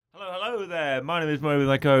Hello there, my name is Mo with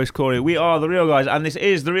my co-host Corey. We are The Real Guys, and this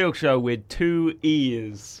is The Real Show with 2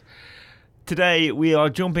 E's. Today, we are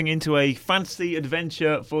jumping into a fantasy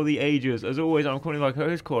adventure for the ages. As always, I'm calling my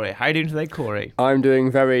co-host Corey. How are you doing today, Corey? I'm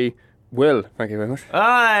doing very well, thank you very much.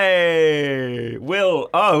 Aye! Will,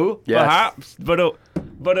 yes. perhaps,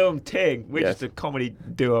 but ting. We're just a comedy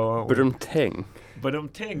duo, aren't we? Ting.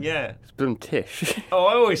 Ting, yeah. It's tish. Oh,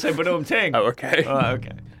 I always say ting. Oh, okay.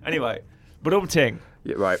 Okay. Anyway, ting.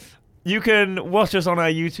 Yeah, right. You can watch us on our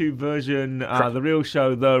YouTube version, The Real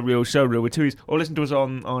Show, Real with 2 E's, or listen to us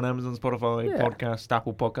on Amazon, Spotify, Podcast,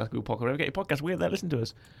 Apple Podcast, Google Podcast, wherever you get your podcast, we're there, listen to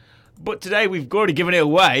us. But today, we've already given it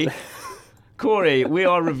away. Corey, we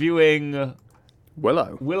are reviewing...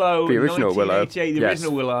 Willow. The original Willow. The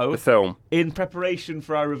original Willow. The film. In preparation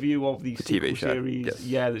for our review of the TV show series. yes.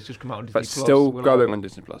 Yeah, that's just come out on Disney+. But still going on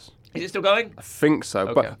Disney+. Is it still going? I think so,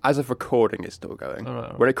 Okay. but as of recording, it's still going. All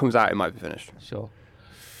right. When it comes out, it might be finished. Sure.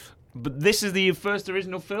 But this is the first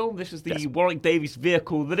original film. This is the Warwick Davis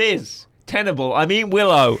vehicle that is Tenable. I mean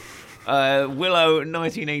Willow. Willow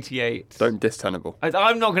 1988. Don't diss Tenable.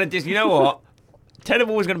 I'm not going to diss... You know what?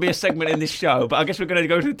 Tenable was going to be a segment in this show, but I guess we're going to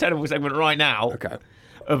go to the Tenable segment right now. Okay.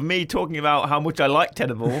 Of me talking about how much I like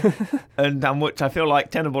Tenable and how much I feel like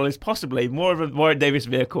Tenable is possibly more of a Warwick Davis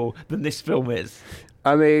vehicle than this film is.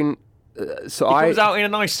 I mean, He comes out in a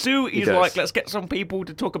nice suit. He's like, let's get some people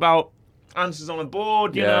to talk about answers on a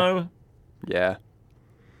board, you know. Yeah.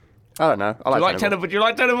 I don't know. I like Tenable. Do you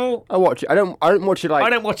like Tenable? I watch it. I don't watch it like... I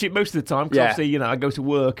don't watch it most of the time because obviously, you know, I go to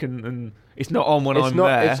work and it's not on when I'm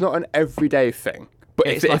there. It's not an everyday thing. But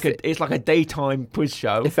it's like a daytime quiz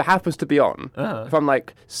show. If it happens to be on, if I'm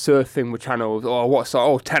like surfing with channels,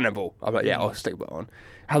 Tenable, I'm like, I'll stick it on.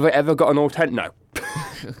 Have I ever got an all No.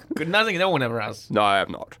 No one ever has. No, I have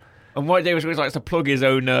not. And Warwick Davis always likes to plug his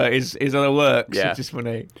own his other works, which is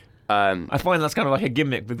funny. I find that's kind of like a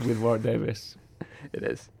gimmick with Warwick Davis. It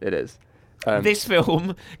is. This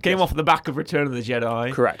film came off the back of Return of the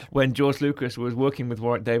Jedi. Correct. When George Lucas was working with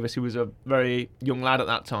Warwick Davis, who was a very young lad at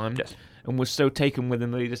that time. Yes. And was so taken with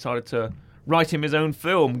him that he decided to write him his own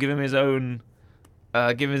film, give him his own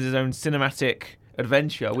cinematic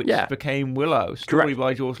adventure, which became Willow. Story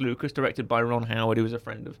by George Lucas, directed by Ron Howard, who was a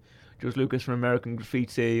friend of George Lucas from American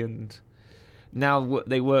Graffiti, and now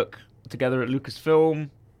they work together at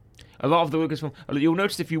Lucasfilm. A lot of the Lucasfilm. You'll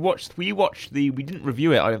notice if we didn't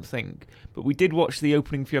review it, I don't think, but we did watch the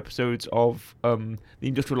opening few episodes of the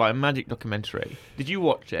Industrial Light and Magic documentary. Did you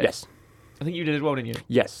watch it? Yes. I think you did as well, didn't you?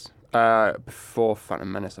 Yes. Before Phantom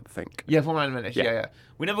Menace, I think. Yeah, before Phantom Menace, yeah.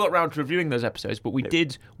 We never got around to reviewing those episodes, but we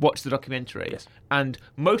did watch the documentary. Yes. And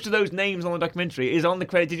most of those names on the documentary is on the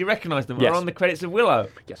credits. Did you recognise them? Yes. Are on the credits of Willow.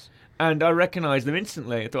 Yes. And I recognised them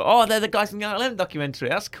instantly. I thought, they're the guys from the Island documentary.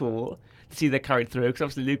 That's cool to see they carried through, because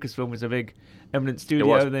obviously Lucasfilm was a big, eminent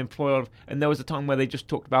studio. They employed, and there was a time where they just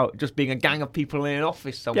talked about just being a gang of people in an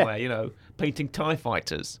office somewhere, you know, painting TIE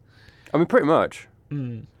fighters. I mean, pretty much.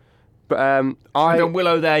 But and then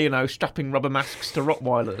Willow there, you know, strapping rubber masks to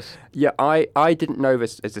Rottweilers. Yeah, I didn't know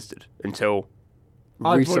this existed until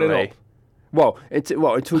recently. Brought it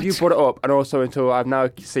up. Until you brought it up, and also until I've now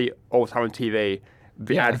see all the time on TV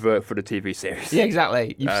the advert for the TV series. Yeah,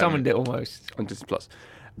 exactly. You've summoned it almost on Disney Plus.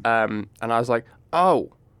 And I was like,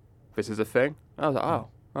 oh, this is a thing. And I was like, oh,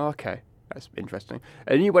 okay, that's interesting.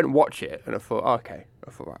 And you went and watch it, and I thought, okay,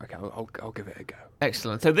 I'll give it a go.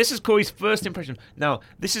 Excellent. So this is Corey's first impression. Now,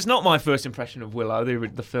 this is not my first impression of Willow,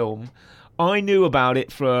 the film. I knew about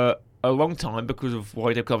it for a long time because of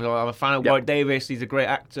Warwick Davis. I'm a fan of Warwick Davis. He's a great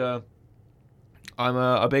actor. I'm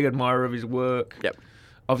a big admirer of his work. Yep.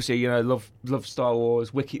 Obviously, you know, love Star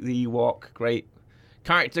Wars. Wicket the Ewok, great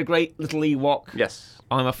character, great little Ewok. Yes.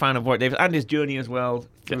 I'm a fan of Warwick Davis and his journey as well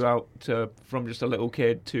throughout, from just a little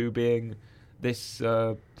kid to being this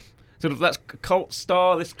sort of cult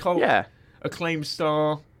star, this cult acclaimed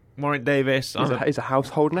star, Warwick Davis. He's a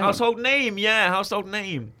household name. Household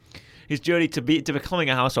name. His journey to becoming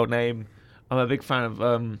a household name. I'm a big fan of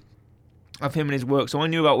him and his work. So I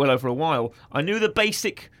knew about Willow for a while. I knew the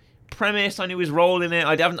basic premise. I knew his role in it.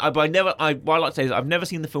 What I like to say is I've never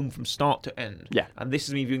seen the film from start to end. Yeah. And this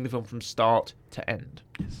is me viewing the film from start to end.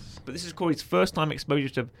 Yes. But this is Corey's first time exposure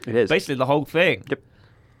to basically the whole thing. Yep.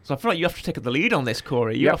 So I feel like you have to take the lead on this,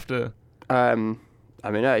 Corey. You have to.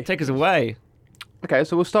 Take us away. Okay,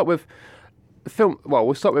 so we'll start with the film. Well,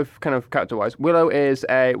 we'll start with kind of character-wise. Willow is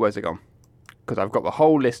a... Where's it gone? Because I've got the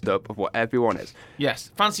whole list up of what everyone is.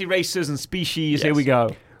 Yes. Fancy races and species. Yes. Here we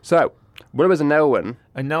go. So, Willow is a Nelwyn.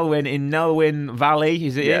 A Nelwyn in Nelwyn Valley,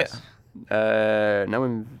 is it? Yes.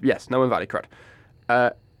 Nelwyn Valley, correct.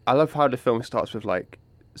 I love how the film starts with, like,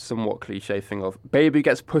 somewhat cliche thing of baby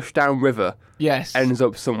gets pushed down river, Yes. ends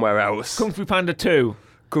up somewhere else. Kung Fu Panda 2.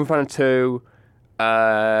 Kung Fu Panda 2.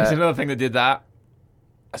 There's another thing that did that.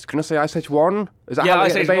 I was going to say Ice Age 1. Is that Yeah, how they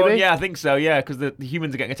Ice get Age the baby? 1. Yeah, I think so. Yeah, because the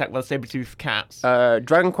humans are getting attacked by the saber-toothed cats.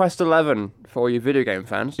 Dragon Quest 11 for all you video game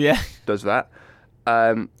fans. Yeah. Does that.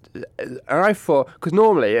 And I thought, because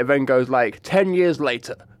normally it then goes like 10 years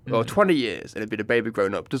later or 20 years and it'd be the baby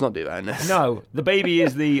grown up. Does not do that in this. No, the baby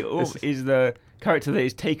is the character that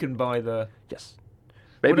is taken by the Yes.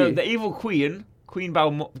 Baby. the evil queen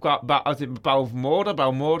Balmorda.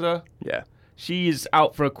 Yeah. She is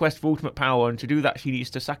out for a quest for ultimate power, and to do that, she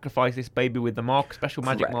needs to sacrifice this baby with the mark, special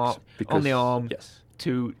magic Correct, mark because- on the arm Yes.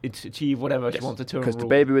 to achieve whatever she wants to turn. Because the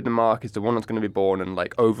baby with the mark is the one that's going to be born and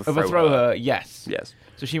like overthrow her. Yes. Yes.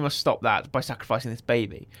 So she must stop that by sacrificing this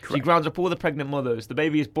baby. She Correct. grounds up all the pregnant mothers. The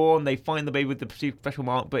baby is born. They find the baby with the perceived special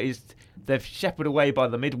mark, but they're shepherded away by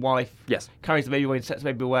the midwife. Yes. Carries the baby away and sets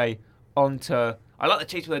the baby away onto. I like the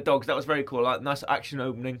chase with their dogs. That was very cool. I like nice action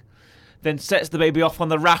opening. Then sets the baby off on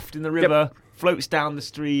the raft in the river. Floats down the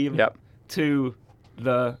stream. To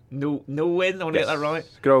the Nulwyn. I want to get that right.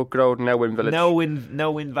 Good old Nelwyn village.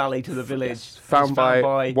 Nelwyn Valley to the village. Yes. Found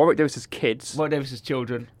by Warwick Davis's kids. Warwick Davis's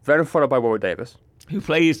children. Then followed by Warwick Davis. Who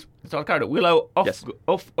plays the star character Willow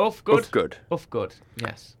Ufgood.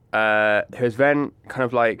 Yes. Who's then kind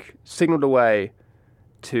of like signalled away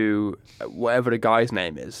to whatever the guy's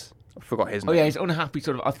name is. I forgot his name. Oh yeah, he's unhappy.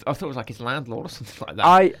 Sort of. I thought it was like his landlord or something like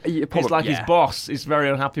that. It's like his boss is very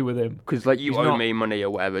unhappy with him because like you owe me money or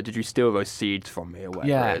whatever. Did you steal those seeds from me or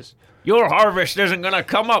whatever it is? Your harvest isn't gonna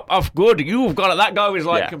come up good. You've got it. That guy was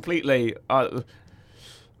like completely. That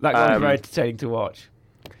guy was very entertaining to watch.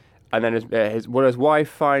 And then his wife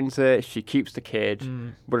finds it. She keeps the kid.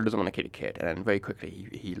 Willow doesn't want to keep the kid, and then very quickly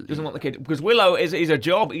he doesn't want the kid because Willow is a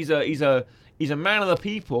job. He's a man of the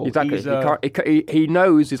people. Exactly. He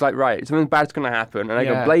knows. He's like, right, something bad's going to happen, and they're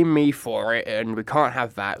going to blame me for it, and we can't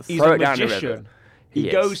have that. Throw it down the river. He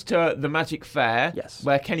goes to the Magic Fair,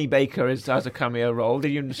 where Kenny Baker has a cameo role.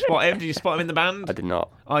 Did you spot him? Did you spot him in the band? I did not.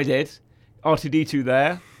 I did. R2D2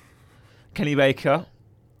 there. Kenny Baker.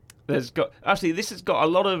 This has got a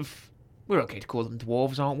lot of. We're okay to call them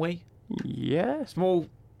dwarves, aren't we? Yeah. Small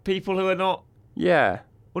people who are not. Yeah.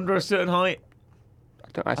 Under a certain height.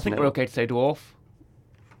 I think we're okay to say dwarf.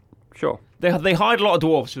 Sure. They hired a lot of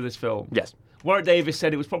dwarves for this film. Yes. Warwick Davis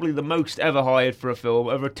said it was probably the most ever hired for a film.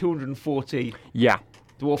 Over 240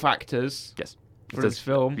 dwarf actors for this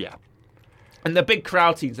film. Yeah. And the big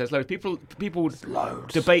crowd scenes, there's loads. People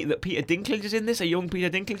loads. Debate that Peter Dinklage is in this. A young Peter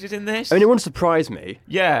Dinklage is in this. I mean, it wouldn't surprise me.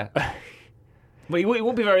 Yeah. But he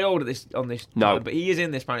won't be very old on this. No. But he is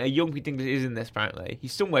in this, apparently. A young Peter Dinklage is in this, apparently.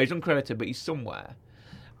 He's somewhere. He's uncredited, but he's somewhere.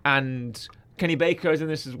 And Kenny Baker is in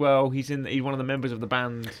this as well. He's one of the members of the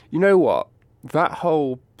band. You know what? That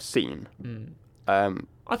whole scene. I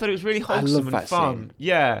thought it was really wholesome and fun. Scene.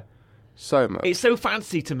 Yeah. So much. It's so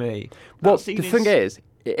fancy to me. Well, the thing is,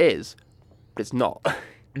 it is, but it's not.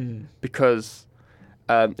 Because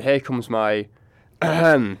here comes my...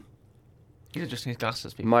 He's adjusting his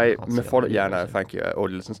glasses. People my methodic... Yeah, no, thank you,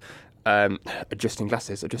 audio listeners. Adjusting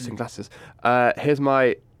glasses. Here's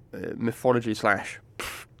my mythology /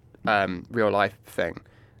 real life thing.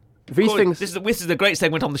 These things. This is a great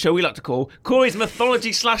segment on the show we like to call Corey's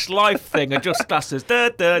mythology / life thing. Adjust glasses.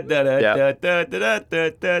 Corey's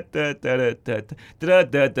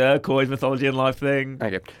mythology and life thing.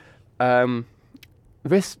 Thank you.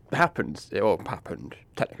 This happened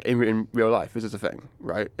technically in real life. This is a thing,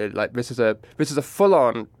 right? This is a full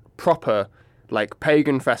on proper like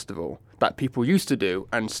pagan festival that people used to do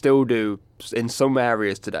and still do in some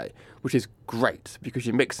areas today, which is great because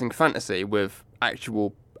you're mixing fantasy with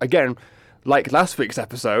actual, again, like last week's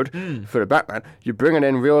episode for the Batman, you're bringing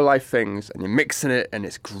in real life things and you're mixing it and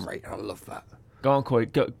it's great. I love that. Go on, Corey.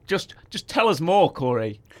 Just tell us more,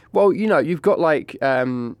 Corey. Well, you've got like,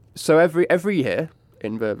 so every year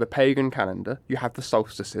in the pagan calendar, you have the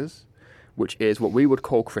solstices, which is what we would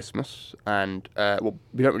call Christmas, and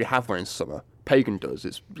we don't really have one in summer. Pagan does.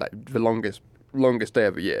 It's like the longest day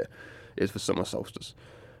of the year is the summer solstice,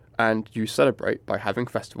 and you celebrate by having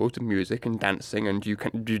festivals and music and dancing, and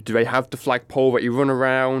do they have the flagpole that you run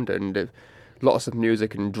around and lots of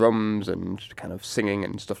music and drums and kind of singing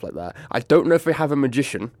and stuff like that. I don't know if they have a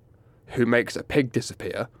magician who makes a pig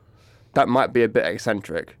disappear. That might be a bit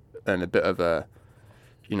eccentric and a bit of a,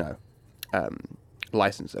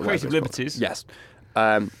 license. Creative liberties. Yes.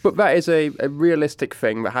 But that is a realistic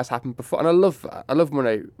thing that has happened before, and I love that. I love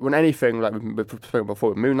when anything, like we've spoken before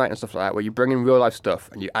with Moonlight and stuff like that, where you bring in real life stuff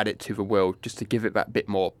and you add it to the world just to give it that bit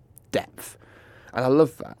more depth. And I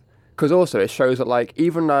love that. Because also it shows that, like,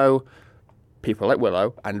 even though people like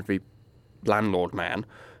Willow and the landlord man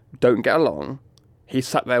don't get along. He's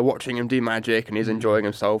sat there watching him do magic and he's enjoying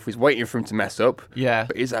himself. He's waiting for him to mess up. Yeah.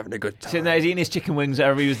 But he's having a good time. Sitting there, he's eating his chicken wings,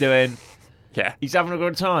 whatever he was doing. Yeah. He's having a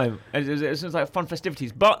good time. It sounds like fun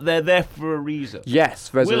festivities, but they're there for a reason.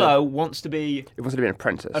 Yes. Willow wants to be... He wants to be an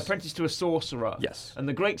apprentice. Apprentice to a sorcerer. Yes. And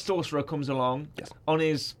the great sorcerer comes along Yes. on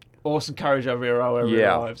his awesome carriage over here, however he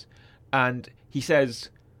arrives. And he says...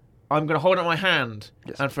 I'm going to hold out my hand,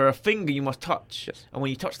 and for a finger you must touch. Yes. And when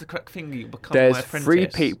you touch the correct finger, you become There's my apprentice. 3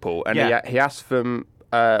 people, and he asks them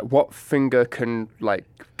what finger can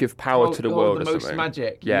give power to the world or something. The most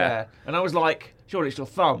magic. Yeah. And I was like, surely it's your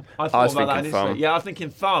thumb. I was thinking thumb. Yeah, I was thinking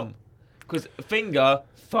thumb, because finger,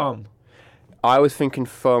 thumb. I was thinking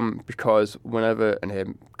thumb because whenever, and here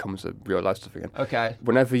comes a real life stuff again. Okay.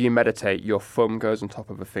 Whenever you meditate, your thumb goes on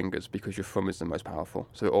top of the fingers because your thumb is the most powerful,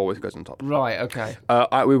 so it always goes on top. Right. Okay.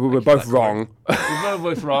 We were both wrong. We were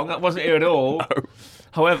both wrong. That wasn't here at all. No.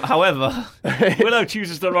 However, Willow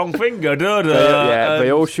chooses the wrong finger.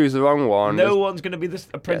 They all choose the wrong one. No one's going to be the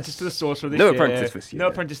apprentice to the sorcerer this year. No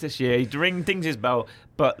apprentice this year. He dings his bell,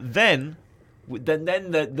 but then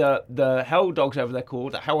the hell dogs, over there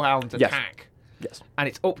called, the hellhounds, attack. Yes. And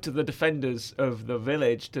it's up to the defenders of the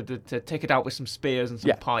village to take it out with some spears and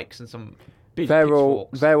some pikes and some big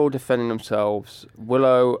pitchforks. They're all defending themselves.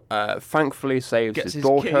 Willow thankfully saves his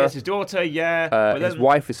daughter. Gets his daughter, but his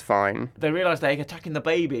wife is fine. They realise they're attacking the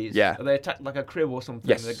babies. Yeah. They attack like a crib or something.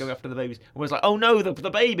 Yes. They go after the babies. And was like, oh no, the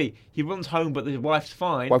baby. He runs home, but the wife's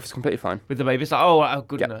fine. Wife is completely fine. With the baby. It's like, oh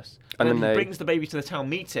goodness. Yeah. And then he brings the baby to the town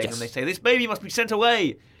meeting, and they say, this baby must be sent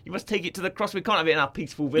away. You must take it to the cross. We can't have it in our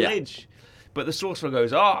peaceful village. Yeah. But the sorcerer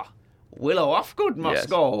goes, Willow Offgood must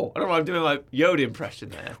go. I don't know, I'm doing my Yoda impression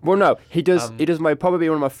there. Well, no, he does. He does probably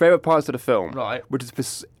one of my favourite parts of the film, right? Which is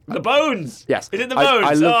this, the bones. Yes, is it the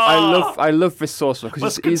bones? I love this sorcerer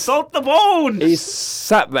because consult the bones. He's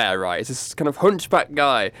sat there, right? He's this kind of hunchback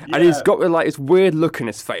guy, and he's got this weird look in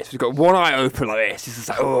his face. He's got one eye open like this. He's just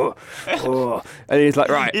like, oh, and he's like,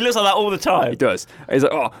 right. He looks like that all the time. He does. And he's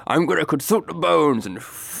like, I'm going to consult the bones and.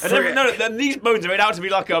 And these bones are made out to be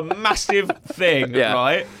like a massive thing,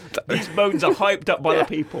 right? These bones are hyped up by the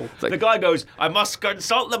people. The guy goes, I must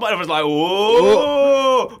consult the bones. Everyone's like,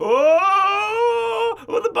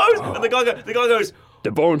 the bones. And the guy goes, the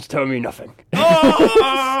bones tell me nothing.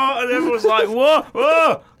 And everyone's like,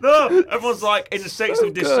 whoa, no. Everyone's like in states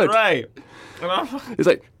of disarray. He's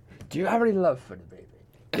like, do you have any love for the baby?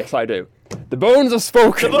 Yes, I do. The bones are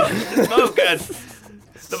spoken. The bones are spoken.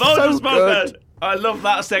 The bones are spoken. Good. I love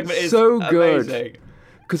that segment. It's so good. Amazing.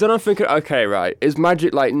 Because then I'm thinking, okay, right, is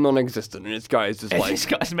magic non-existent, and this guy is just this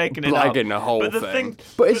guy's making it up. The whole thing.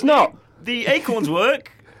 But it's not. The acorns work.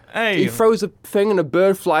 Hey. He throws a thing and a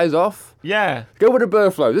bird flies off. Yeah. Go where the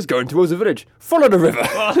bird flies. It's going towards the village. Follow the river.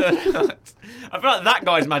 I feel like that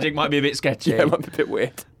guy's magic might be a bit sketchy. Yeah, it might be a bit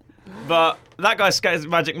weird. But that guy's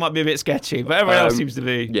magic might be a bit sketchy. But everyone else seems to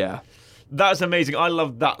be. Yeah. That's amazing. I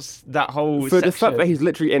love that whole section. The fact that he's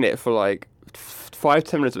literally in it for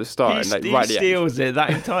 5-10 minutes at the start. He steals it.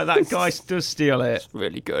 That guy does steal it. It's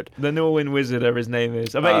really good. The Norwin Wizard, whatever his name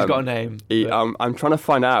is. I bet he's got a name. I'm trying to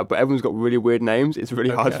find out, but everyone's got really weird names. It's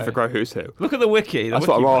really hard to figure out who's who. Look at the wiki. That's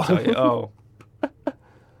what I'm on. Oh.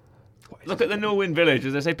 Look at the Norwin village.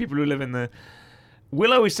 As I say, people who live in the...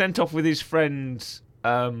 Willow is sent off with his friends.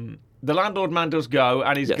 The landlord man does go,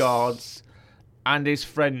 and his guards. And his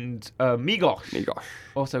friend Migosh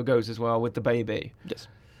also goes as well with the baby. Yes.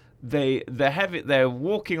 They're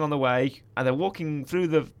walking on the way, and they're walking through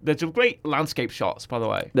there's some great landscape shots, by the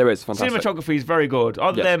way. There is, fantastic. Cinematography is very good.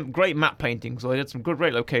 Other than great map paintings, they had some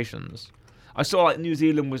great locations. I saw New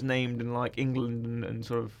Zealand was named, and England and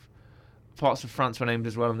sort of parts of France were named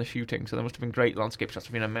as well in the shooting. So there must have been great landscape shots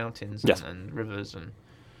of mountains and rivers and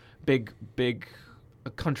big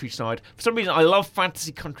countryside. For some reason, I love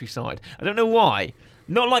fantasy countryside. I don't know why.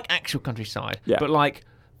 Not like actual countryside, but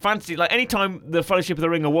fantasy. Anytime the Fellowship of the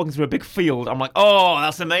Ring are walking through a big field, I'm like, oh,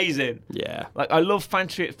 that's amazing. Yeah. I love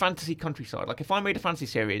fantasy countryside. If I made a fantasy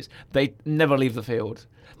series, they never leave the field.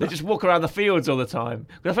 They just walk around the fields all the time.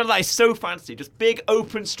 Because I feel like it's so fancy. Just big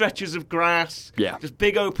open stretches of grass. Yeah. Just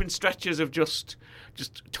big open stretches of just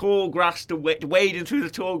tall grass to wading through the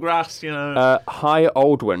tall grass, High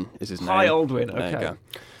Aldwyn is his name. High Aldwyn, okay.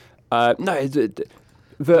 There you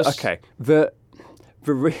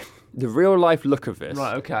go. The real life look of this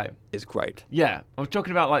is great. Yeah. I was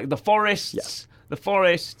talking about the forests, the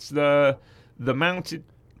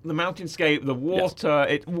mountainscape, the water.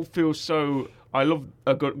 It all feels so... I love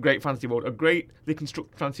a great fantasy world. A greatly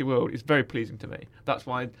constructed fantasy world is very pleasing to me. That's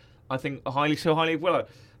why I think so highly of Willow.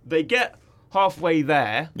 They get halfway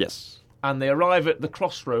there. Yes. and they arrive at the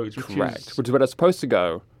crossroads, which is where they're supposed to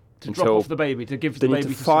go. To drop off the baby, to give the baby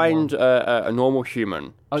to someone. They need to find a normal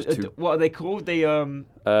human. What are they called? The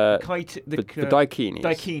daikinis.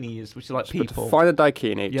 Daikinis, which are like people. To find a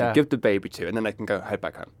daikini to give the baby to, and then they can head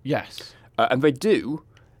back home. Yes. And they do.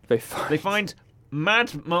 They find Mad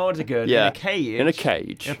Mardigan in a cage. In a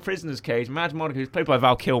cage. In a prisoner's cage. Mad Mardigan, who's played by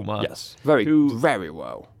Val Kilmer. Yes. Very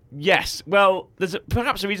well. Yes. Well, there's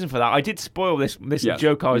perhaps a reason for that. I did spoil this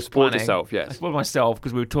joke I was planning. You spoiled yourself, yes. I spoiled myself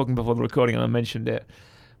because we were talking before the recording and I mentioned it.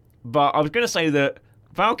 But I was going to say that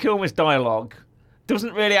Val Kilmer's dialogue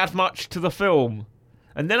doesn't really add much to the film.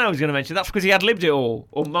 And then I was going to mention that's because he ad-libbed it all.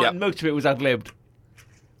 Or most of it was ad-libbed.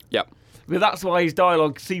 Yep. But that's why his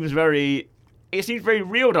dialogue seems very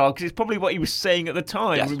real dialogue, because it's probably what he was saying at the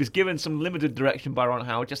time. Yes. He was given some limited direction by Ron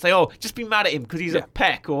Howard. Just say, just be mad at him because he's a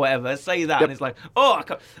peck or whatever. Say that. Yep. And it's like, I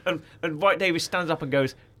can't. And Dwight Davis stands up and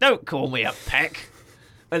goes, don't call me a peck.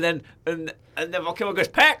 And then Val Kilmer goes,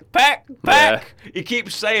 peck, peck, peck. Yeah. He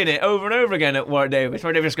keeps saying it over and over again at Dwight Davis.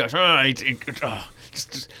 Dwight Davis goes,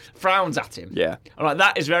 just frowns at him. Yeah. I'm like,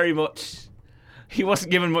 that is very much... He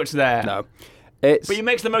wasn't given much there. No. But he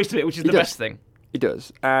makes the most of it, which is the best thing. He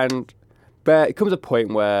does. And it comes a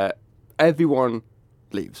point where everyone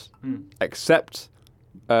leaves, except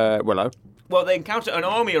Willow. Well, they encounter an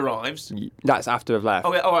army arrives. That's after they've left.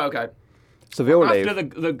 Okay. So they all leave.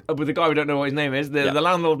 With the guy we don't know what his name is, the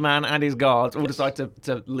landlord man and his guards all decide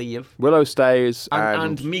to leave. Willow stays,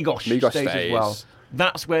 and Migosh stays as well.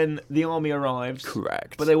 That's when the army arrives.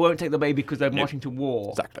 Correct. But they won't take the baby because they're marching to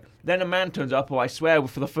war. Exactly. Then a man turns up who I swear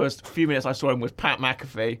for the first few minutes I saw him was Pat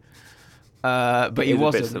McAfee. But he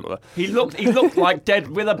wasn't. He looked like dead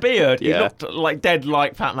with a beard. Yeah. He looked like dead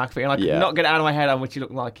like Pat McAfee. And I could not get it out of my head how much he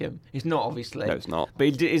looked like him. He's not, obviously. No, it's not.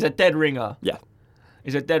 But he's a dead ringer. Yeah.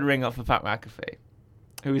 He's a dead ringer for Pat McAfee,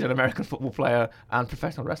 who is an American football player and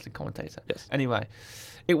professional wrestling commentator. Yes. Anyway,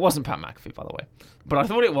 it wasn't Pat McAfee, by the way. But I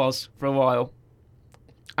thought it was for a while.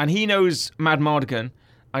 And he knows Mad Mardigan. And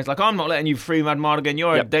he's like, I'm not letting you free, Mad Mardigan.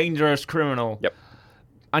 You're a dangerous criminal. Yep.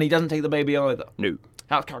 And he doesn't take the baby either. No.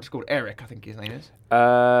 That character's called Eric, I think his name is.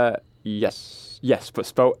 Yes, but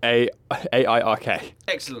spelled A-I-R-K.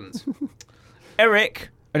 Excellent. Eric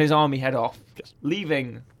and his army head off,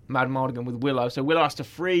 leaving Mad Mardigan with Willow. So Willow has to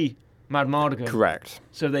free Mad Mardigan. Correct.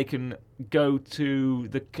 So they can go to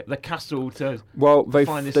the castle to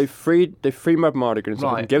find this. They free Mad Mardigan so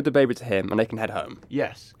they can give the baby to him and they can head home.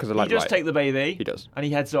 Yes. Because he does take the baby. He does. And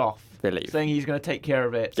he heads off. They leave. Saying he's going to take care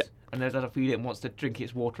of it. Yeah. And knows how to feed it and wants to drink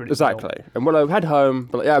its water. Exactly. And Willow head home.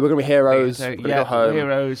 But we're going to be heroes. So, we're going to go home.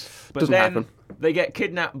 Heroes. But doesn't happen. They get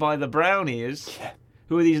kidnapped by the brownies,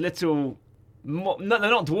 who are these little... No, they're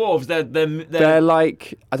not dwarves. They're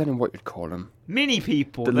like, I don't know what you'd call them. Mini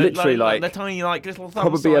people. They're literally they're tiny, like little thumb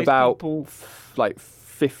probably about people.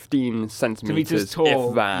 15 centimeters tall.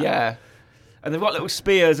 If that. Yeah, and they've got little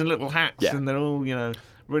spears and little hats, and they're all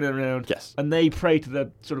running around. Yes, and they pray to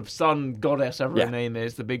the sort of sun goddess, whatever her name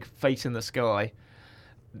is, the big face in the sky.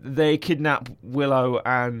 They kidnap Willow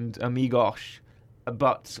and Migosh,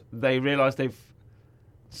 but they realise they've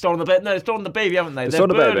stolen the baby. No, they've stolen the baby, haven't they?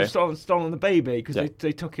 Stolen the baby because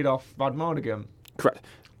they took it off Mad Mardigan. Correct.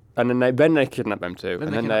 And then they kidnap them too.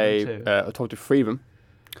 Then they are told to free them.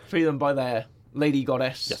 Free them by their lady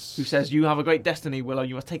goddess, who says, "You have a great destiny, Willow.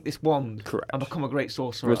 You must take this wand and become a great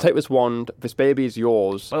sorcerer. You must take this wand. This baby is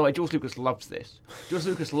yours." By the way, George Lucas loves this. George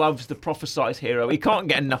Lucas loves the prophesized hero. He can't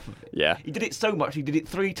get enough of it. Yeah. He did it so much. He did it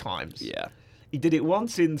 3 times. Yeah. He did it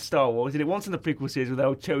once in Star Wars. He did it once in the prequel series where they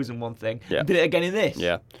were chosen one thing. Yeah. He did it again in this.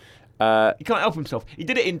 Yeah. He can't help himself. He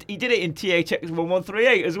did it in THX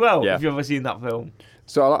 1138 as well. If you've ever seen that film.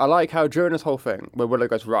 So I like how during this whole thing, where Willow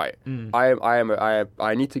goes, right,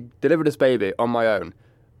 I need to deliver this baby on my own,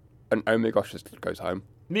 and Migosh just goes home.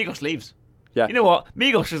 Migosh leaves. Yeah. You know what?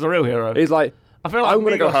 Migosh is the real hero. He's like, I feel like I'm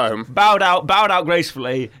going to go home. Bowed out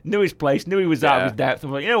gracefully, knew his place, knew he was out of his depth.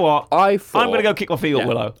 I'm like, you know what? I'm going to go kick my feet up,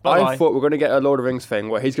 Willow. Bye-bye. I thought we were going to get a Lord of the Rings thing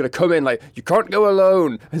where he's going to come in like, you can't go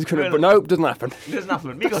alone. But nope, doesn't happen. It doesn't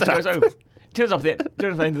happen. Migosh goes home. Turns up at the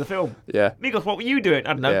end of the film. Yeah. Migosh, what were you doing?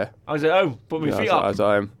 I don't know. Yeah. I was at home, put my feet up. I was at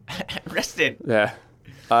home. Resting. Yeah.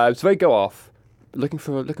 So they go off, looking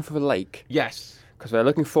for a lake. Yes. Because they're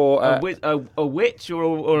looking for a witch or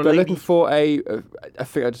a they're lady? Looking for a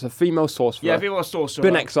female sorcerer. Yeah, a female sorcerer.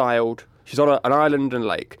 Been exiled. She's on an island and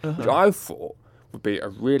lake, which I thought would be a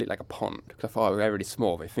pond. Because I thought it was really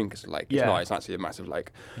small. They think it's a lake. It's not. It's actually a massive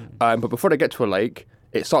lake. But before they get to a lake,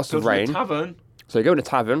 it starts to rain. To a tavern. So you go in a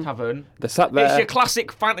tavern. They're sat there. It's your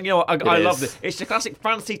classic fantasy. You know what? I love this. It's your classic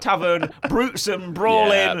fancy tavern, brutes and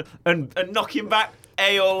brawling and knocking back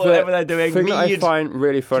ale, whatever they're doing. Thing that I find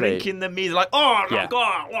really funny. Drinking the mead, like, oh, Yeah.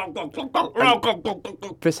 God.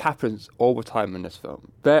 This happens all the time in this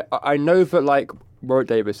film. I know that, like, Warwick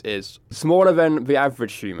Davis is smaller than the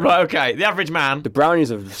average human. Right, okay. The average man. The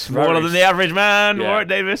brownies are Smaller than the average man, Yeah. Warwick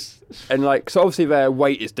Davis. And, like, so obviously their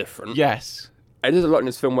weight is different. Yes. And there's a lot in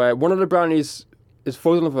this film where one of the brownies is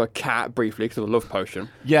falls in love with a cat briefly because of a love potion.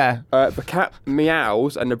 Yeah. The cat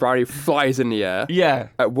meows and the brownie flies in the air. Yeah.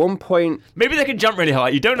 At one point... Maybe they can jump really high.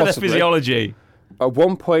 You don't know Possibly. their physiology. At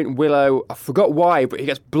one point, Willow, I forgot why, but he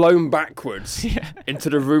gets blown backwards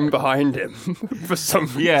into the room behind him for some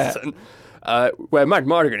reason. Where Mad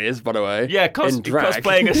Mardigan is, by the way. Yeah, in drag.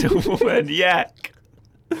 cosplaying as a woman. Yeah.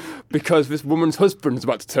 Because this woman's husband's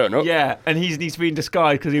about to turn up. Yeah, and he needs to be in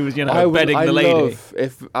disguise because he was, bedding the lady.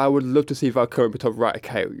 I would love to see Val Kilmer be told, right,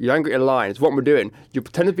 okay, you ain't got your lines. What we're doing, you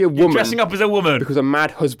pretend to be a woman. You're dressing up as a woman. Because a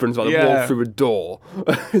mad husband's about to walk through a door.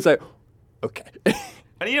 It's like, okay.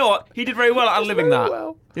 And you know what? He did very well at outliving that.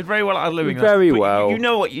 Well. Did very well at outliving that. Very but well. You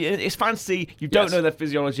know what? It's fancy. You don't know their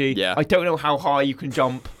physiology. Yeah. I don't know how high you can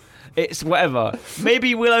jump. It's whatever.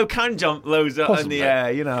 Maybe Willow can jump loads up in the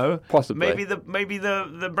air, Possibly. Maybe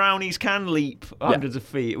the brownies can leap hundreds of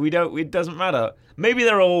feet. It doesn't matter. Maybe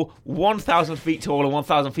they're all 1,000 feet tall and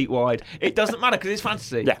 1,000 feet wide. It doesn't matter because it's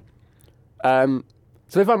fantasy. Yeah.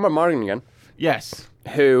 So they find Mad Mardigan again. Yes.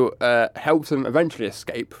 Who helps them eventually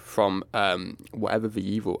escape from whatever the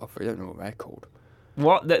evil... I don't know what they're called.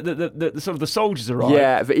 What? The sort of the soldiers arrive?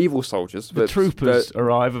 Yeah, the evil soldiers. The troopers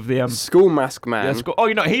arrive of the... School mask man.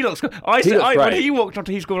 Yeah, he looks good. When he walked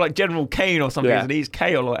onto his school like General Kane or something, and he's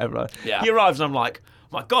Kale or whatever, he arrives and I'm like,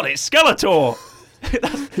 my God, it's Skeletor!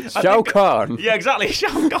 Shao Kahn. Yeah, exactly.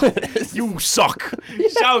 Shao Kahn. You suck.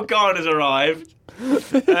 Shao Kahn has arrived.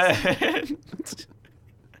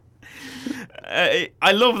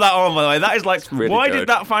 I love that armor, by the way. That is like, really why good. did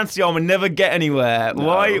that fancy armor never get anywhere? No.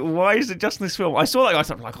 Why is it just in this film? I saw that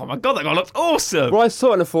guy, I'm like, oh my God, that guy looks awesome. Well, I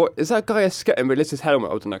saw it and I thought, is that guy a skeleton? But it's his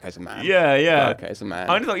helmet. I was like, okay, it's a man. Yeah. Okay, it's a man.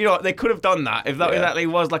 I thought, what, they could have done that if that exactly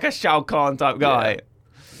was like a Shao Kahn type guy.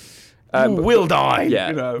 Will die.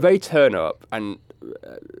 Yeah, they turn up and...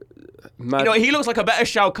 he looks like a better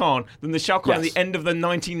Shao Kahn than the Shao Kahn at the end of the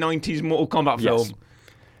 1990s Mortal Kombat film. Yes.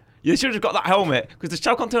 You should have got that helmet because the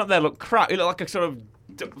Shao Kahn turn up there looked crap. He looked like a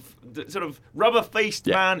sort of rubber-faced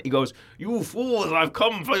man. He goes, "You fools! I've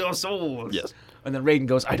come for your souls." Yes. And then Raiden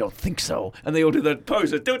goes, "I don't think so." And they all do the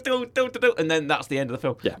pose, and then that's the end of the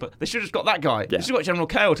film. Yeah. But they should have just got that guy. They should have got General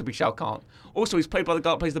Kale to be Shao Kahn. Also, he's played by the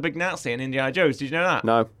guy that plays the big Nazi in Indiana Jones. Did you know that?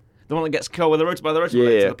 No. The one that gets killed by the rotor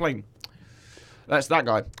blade to the plane. That's that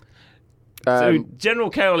guy. So General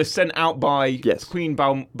Kale is sent out by Queen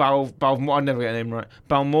Balmorda. I never get her name right.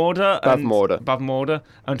 Bavmorda,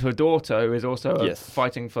 and her daughter, who is also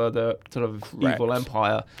fighting for the sort of evil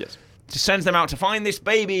empire. Yes. Just sends them out to find this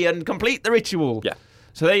baby and complete the ritual. Yeah.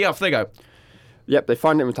 So there you off they go. Yep, they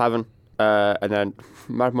find it in the tavern, and then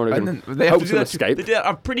Mad Mardigan helps them escape. They did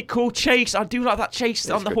a pretty cool chase. I do like that chase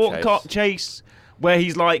on the good hawk cart chase, where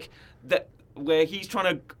he's like where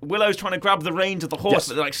Willow's trying to grab the reins of the horse,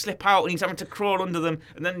 but they like slip out and he's having to crawl under them,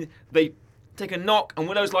 and then they take a knock and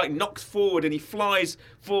Willow's like knocks forward and he flies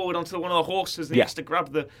forward onto one of the horses and he has to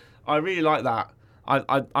grab the... I really like that.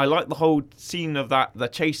 I like the whole scene of the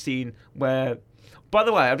chase scene where... By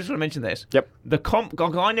the way, I just want to mention this. Yep.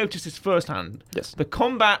 I noticed this firsthand. Yes. The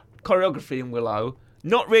combat choreography in Willow,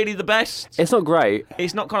 not really the best. It's not great.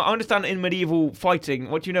 It's not kind of... I understand in medieval fighting.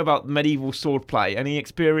 What do you know about medieval swordplay? Any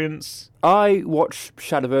experience? I watch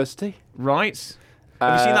Shadowversity. Right.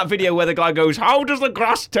 Have you seen that video where the guy goes, "How does the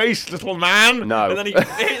grass taste, little man?" No. And then he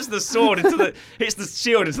hits the sword hits the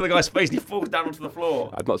shield into the guy's face and he falls down onto the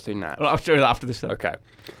floor. I've not seen that. Well, I'll show you that after this. Though. Okay.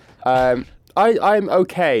 I'm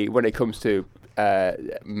okay when it comes to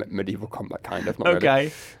medieval combat, kind of. Not okay.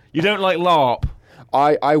 Really. You don't like LARP?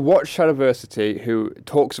 I watch Shadowversity, who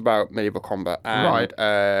talks about medieval combat, and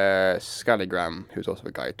Scallygram, who's also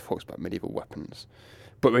a guy who talks about medieval weapons.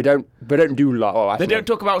 But they don't do LARP. They don't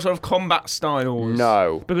talk about sort of combat styles.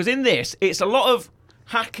 No. Because in this, it's a lot of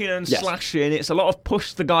hacking and slashing. It's a lot of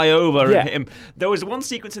push the guy over and hit him. There was one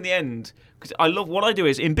sequence in the end, because I love what I do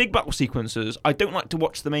is, in big battle sequences, I don't like to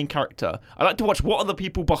watch the main character. I like to watch what are the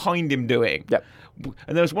people behind him doing. Yep.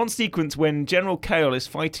 And there was one sequence when General Kale is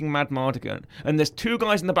fighting Mad Mardigan, and there's two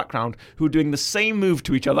guys in the background who are doing the same move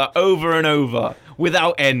to each other over and over,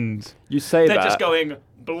 without end. You say They're that. They're just going,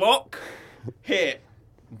 block, hit,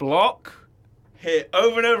 block, hit,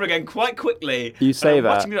 over and over again, quite quickly. You say and I'm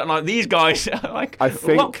that. watching that, like, these guys are like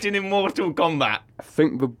locked in Mortal Kombat. I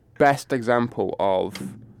think the best example of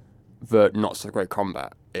the not so great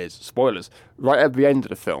combat is spoilers. Right at the end of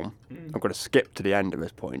the film, I'm going to skip to the end of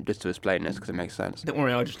this point just to explain this because it makes sense. Don't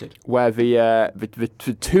worry, I just did. Where the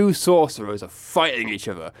two sorcerers are fighting each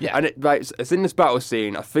other. Yeah. And it's in this battle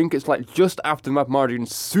scene. I think it's like just after Mad Mardigan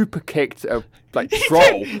super kicked a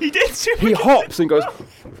troll. He did super He hops and goes,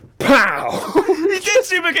 pow! He did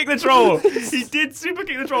super kick the troll. He did super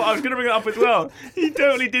kick the troll. I was going to bring it up as well. He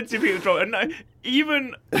totally did super kick the troll. And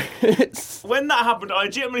even when that happened, I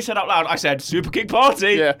legitimately said out loud, I said, super kick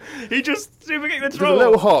party. Yeah. He just super kicked the There's troll. a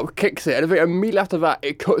little hop, kicks it, and I think immediately after that,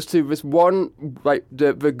 it cuts to this one, like,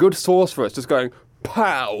 the good sorceress just going,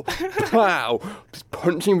 pow, pow, just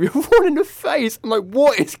punching the other one in the face. I'm like,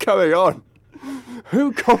 what is going on?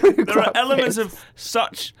 Who choreographed There are elements this? of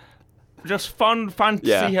such just fun fantasy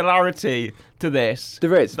Yeah. hilarity to this.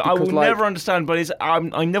 There is, that I will because, like, never understand, but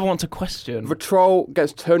I never want to question. The troll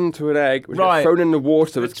gets turned into an egg, which Right. gets thrown in the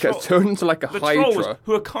water, which troll- gets turned into like a The hydra. trolls,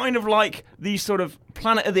 who are kind of like these sort of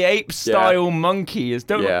Planet of the Apes style monkeys,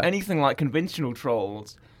 don't Yeah. look anything like conventional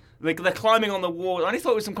trolls. They're climbing on the wall. I only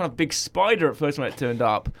thought it was some kind of big spider at first when it turned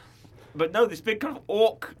up. But no, this big kind of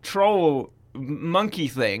orc troll monkey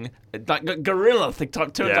thing, like gorilla thing,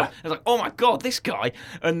 turns Yeah. up. It's like, oh my god, this guy!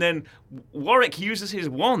 And then Warwick uses his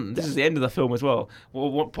wand. This is the end of the film as well.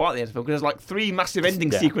 Well, what part of the end of the film? Because there's like 3 massive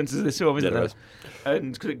ending sequences of this film, isn't there?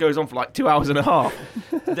 And because it goes on for like 2 hours and a half.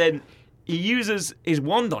 Then he uses his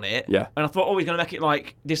wand on it, Yeah. and I thought, oh, he's going to make it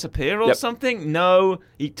like disappear or something. No,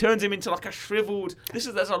 he turns him into like a shriveled. There's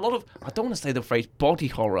a lot of, I don't want to say the phrase body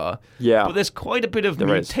horror, but there's quite a bit of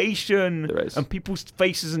mutation, and people's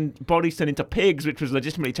faces and bodies turn into pigs, which was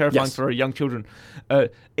legitimately terrifying for young children.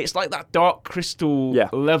 It's like that Dark Crystal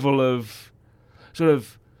level of sort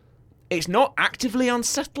of. It's not actively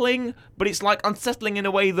unsettling, but it's like unsettling in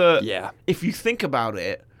a way that if you think about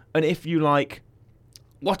it, and if you like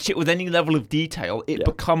watch it with any level of detail, it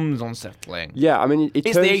becomes unsettling. Yeah, I mean,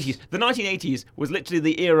 it's the 80s. The 1980s was literally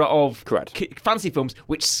the era of fantasy films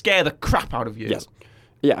which scare the crap out of you. Yes.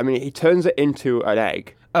 Yeah, I mean, he turns it into an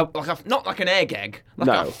egg. Not like an egg,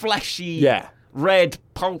 like a fleshy, red,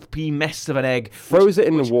 pulpy mess of an egg. Throws it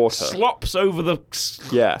in the water. Slops over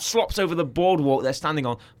the boardwalk they're standing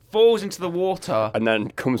on. Falls into the water. And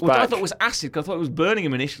then comes back. back. I thought it was acid, because I thought it was burning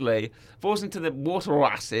him initially. Falls into the water or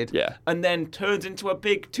acid. Yeah. And then turns into a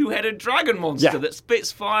big 2-headed dragon monster that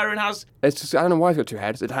spits fire and has... It's just, I don't know why it's got 2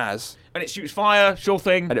 heads. It has. And it shoots fire, sure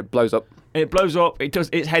thing. And it blows up.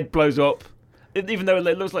 Its head blows up. Even though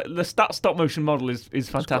it looks like the stop motion model is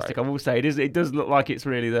fantastic, I will say. It does look like it's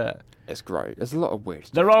really there. It's great. There's a lot of weird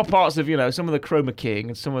stuff. There are parts of, some of the chroma keying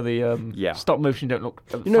and some of the stop motion don't look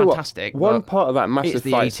fantastic. One part of that massive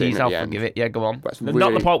fight it's scene the 80s, I'll forgive it. Yeah, go on.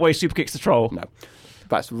 Not the part where he super kicks the troll. No.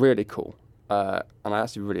 That's really cool. And I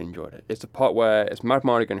actually really enjoyed it. It's the part where it's Mad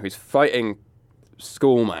Mardigan who's fighting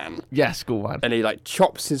Schoolman. Yeah, Schoolman. And he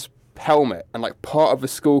chops his helmet and part of the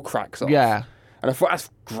skull cracks off. Yeah. And I thought, that's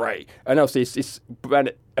great. And obviously,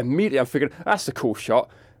 and immediately I'm thinking, that's a cool shot.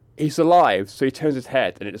 He's alive, so he turns his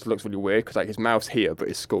head, and it just looks really weird, because his mouth's here, but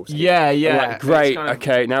his skull's here. Yeah. Great,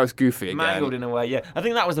 okay, now it's goofy again. Mangled in a way, yeah. I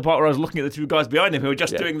think that was the part where I was looking at the 2 guys behind him who were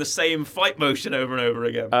just doing the same fight motion over and over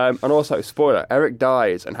again. And also, spoiler, Eric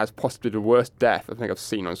dies and has possibly the worst death I think I've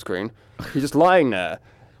seen on screen. He's just lying there.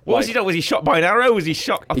 What was he done? Was he shot by an arrow? Was he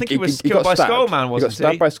shot? I think he was killed by Skullman, wasn't he? He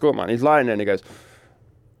got stabbed by Skullman. He's lying there and he goes,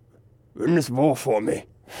 "Win this war for me."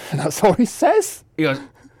 And that's all he says. He goes,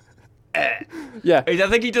 Yeah. I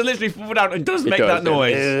think he just literally falls down and does make that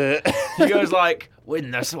noise. He goes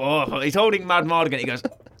 "Win this war." He's holding Mad Mardigan. He goes,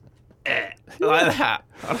 like that.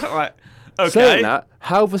 I'm like, okay. Saying that,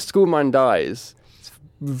 how the Schoolman dies, it's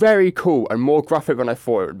very cool and more graphic than I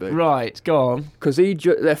thought it would be. Right, go on. Because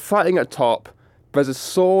they're fighting at top. There's a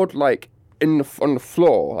sword on the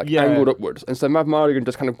floor, angled upwards, and so Mad Mardigan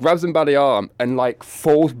just kind of grabs him by the arm and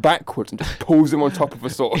falls backwards and just pulls him on top of a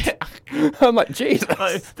sword. I'm like, Jesus.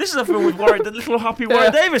 This is a film with the little happy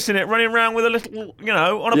Warren Davis in it, running around with a little,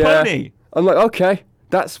 on a pony. I'm like, okay,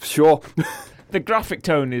 that's sure. The graphic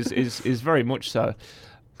tone is very much so.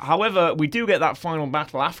 However, we do get that final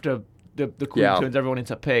battle after the Queen turns everyone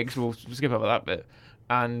into pigs. We'll skip over that bit.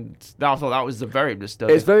 And I thought that was the very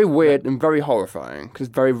disturbing. It's very weird and very horrifying because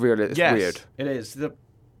it's very real. It's weird. It is.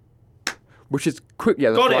 Which is quick.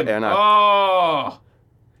 Yeah, got him. Oh,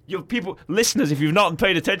 you people, listeners, if you've not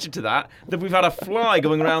paid attention to that we've had a fly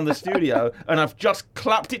going around the studio, and I've just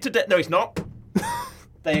clapped it to death. No, it's not.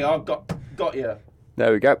 There you are. Got you.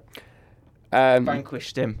 There we go.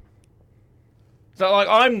 Vanquished him. So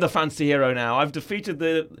I'm the fancy hero now. I've defeated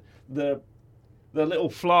the little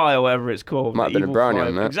fly or whatever it's called. Might have been a brownie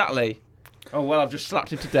on that. Exactly. Oh, well, I've just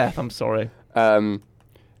slapped him to death. I'm sorry.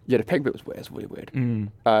 Yeah, the pig bit was weird. It's really weird. Mm.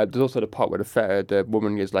 There's also the part where the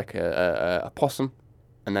woman is like a possum,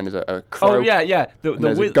 and then there's a crow. Oh yeah.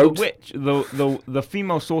 The goat. witch, the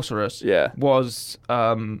female sorceress. Yeah. Was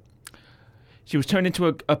she was turned into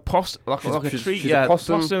a possum, like a tree. She's a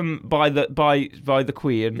possum by the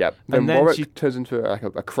queen. Yep. And then Warwick she turns into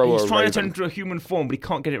a crow or a He's trying raven. to turn into a human form, but he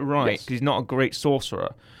can't get it right because he's not a great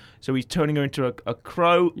sorcerer. So he's turning her into a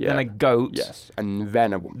crow, then a goat. Yes, and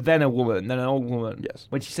then a woman. Then a woman, then an old woman. Yes.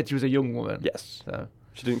 When she said she was a young woman. Yes. So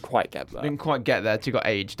She didn't quite get that. didn't quite get there. She got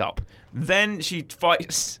aged up. Then she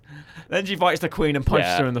fights. Then she fights the queen and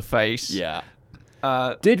punches her in the face. Yeah.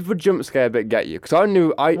 Did the jump scare bit get you? Because I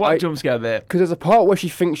knew What jump scare bit? Because there's a part where she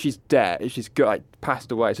thinks she's dead, she's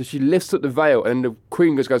passed away. So she lifts up the veil, and the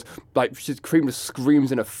queen goes like the queen just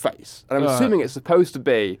screams in her face. And I'm assuming it's supposed to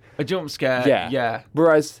be a jump scare. Yeah.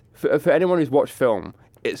 Whereas for anyone who's watched film,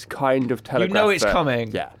 it's kind of telegraphed. You know it's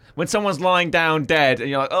coming. Yeah. When someone's lying down dead, and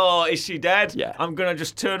you're like, "Oh, is she dead?" Yeah. I'm gonna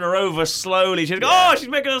just turn her over slowly. She's like, "Oh, she's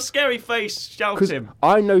making a scary face." Shout him.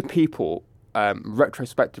 I know people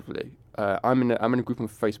retrospectively. I'm in a group on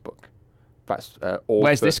Facebook. That's all.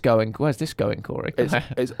 Where's this going? Where's this going, Corey?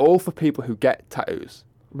 It's all for people who get tattoos.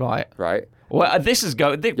 Right. Right. Well, this is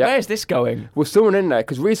going. Where's this going? Well, someone in there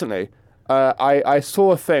because recently, I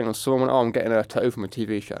saw a thing and someone went, "Oh, I'm getting a tattoo from a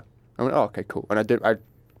TV show." I went, "Oh, okay, cool." And I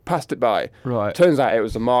passed it by. Right. Turns out it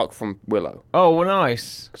was a mark from Willow. Oh, well,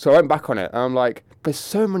 nice. So I went back on it and I'm like, there's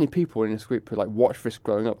so many people in this group who watched this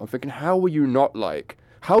growing up. I'm thinking, how were you not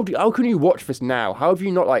how can you watch this now? How have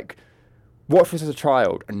you not watched this as a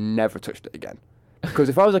child and never touched it again? Because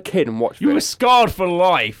if I was a kid and watched You were scarred for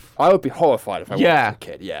life. I would be horrified if I watched it as a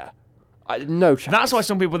kid, yeah. No chance. That's why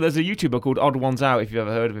some people, there's a YouTuber called Odd Ones Out, if you've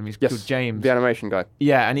ever heard of him. He's called James. The animation guy.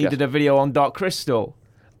 Yeah, and he did a video on Dark Crystal,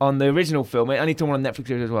 on the original film, and he did one on Netflix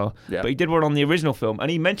as well. Yeah. But he did one on the original film, and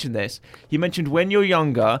he mentioned this. He mentioned when you're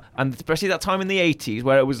younger, and especially that time in the 80s,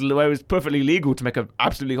 where it was perfectly legal to make an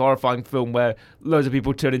absolutely horrifying film where loads of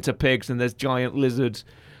people turn into pigs and there's giant lizard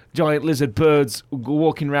birds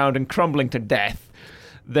walking around and crumbling to death.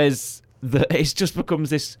 It just becomes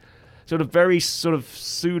this sort of very sort of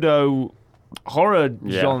pseudo horror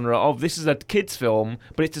genre of this is a kids film,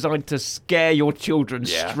 but it's designed to scare your children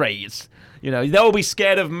straight. They'll be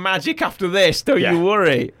scared of magic after this, don't you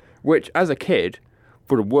worry. Which, as a kid,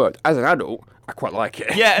 would have worked. As an adult, I quite like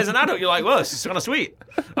it. Yeah, as an adult, you're like, well, this is kind of sweet.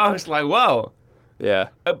 I was like, wow. Yeah.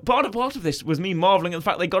 Part of this was me marveling at the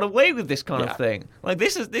fact they got away with this kind of thing.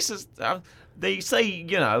 This is. They say,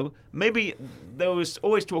 maybe there was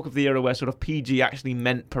always talk of the era where sort of PG actually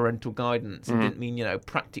meant parental guidance. It didn't mean,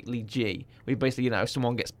 practically G. We basically,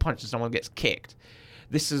 someone gets punched and someone gets kicked.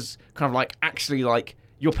 This is kind of actually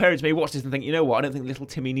your parents may watch this and think, you know what, I don't think little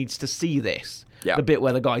Timmy needs to see this. Yeah. The bit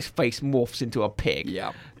where the guy's face morphs into a pig.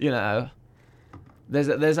 Yeah.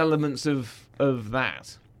 There's elements of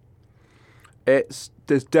that.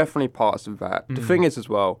 There's definitely parts of that. The thing is as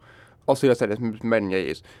well, also I said this made in the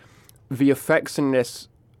 80s, the effects in this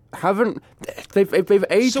they've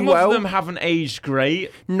aged Some well. Some of them haven't aged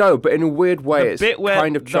great. No, but in a weird way, it's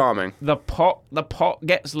kind of charming. The pot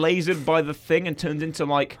gets lasered by the thing and turns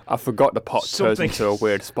into I forgot the pot turns into a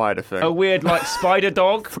weird spider thing. A weird spider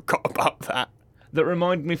dog. Forgot about that. That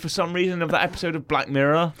reminded me for some reason of that episode of Black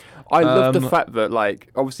Mirror. I love the fact that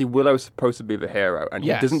obviously Willow's supposed to be the hero and he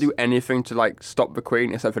doesn't do anything to stop the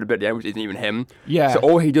queen except for the bit at the end, which isn't even him. Yeah. So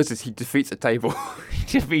all he does is he defeats a table.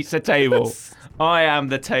 He defeats a table. I am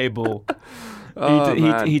the table.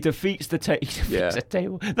 He defeats the table. He defeats a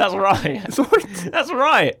table. That's right. That's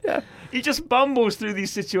right. Yeah. He just bumbles through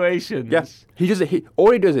these situations. Yes. Yeah.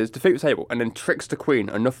 All he does is defeat the table and then tricks the queen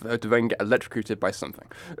enough for her to then get electrocuted by something.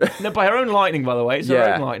 No, by her own lightning, by the way. It's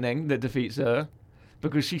her own lightning that defeats her.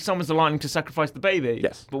 Because she summons the lightning to sacrifice the baby.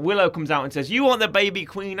 Yes. But Willow comes out and says, "You want the baby,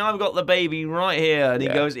 Queen? I've got the baby right here." And he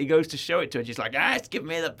goes to show it to her. And she's like, give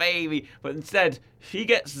me the baby. But instead, she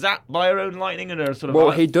gets zapped by her own lightning and her sort of. Well,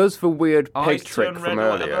 he does the weird pig trick from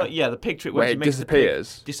earlier. Yeah, the pig trick where he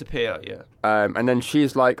disappears. Disappear. Yeah. And then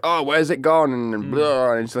she's like, "Oh, where's it gone?" And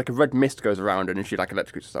blah, and it's a red mist goes around her, and she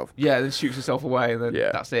electrocutes herself. Yeah, then shoots herself away, and then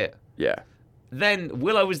that's it. Yeah. Then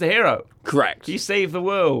Willow is the hero. Correct. He saved the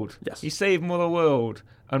world. Yes. He saved Mother World.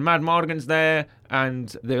 And Mad Mardigan's there, and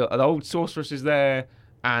the old sorceress is there,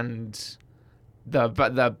 and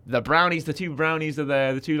the brownies, the two brownies are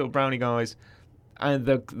there, the two little brownie guys, and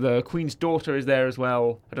the Queen's daughter is there as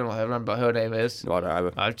well. I don't know. I remember what her name is. No, I don't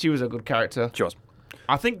either. She was a good character. She was.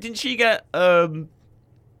 I think didn't she get? I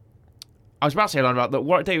was about to say about that.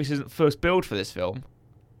 Warwick Davis isn't first billed for this film.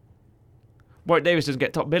 Warwick Davis doesn't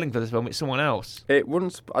get top billing for this film. It's someone else. It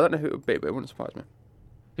wouldn't. I don't know who it would be, but it wouldn't surprise me.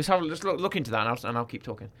 Just look into that, and I'll keep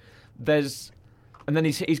talking. There's And then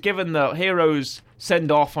he's given the hero's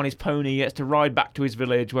send-off on his pony. He gets to ride back to his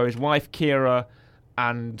village where his wife, Kira,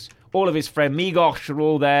 and all of his friends, Migosh, are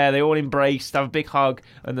all there. They all embrace, have a big hug,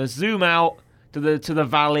 and they zoom out to the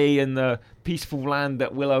valley and the peaceful land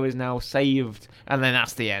that Willow is now saved, and then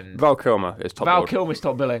that's the end. Val Kilmer is top billing. Val Kilmer's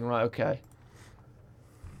top billing, right, okay.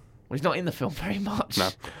 Well, he's not in the film very much. No.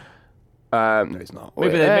 No, he's not.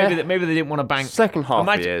 Maybe they didn't want to bank... Second half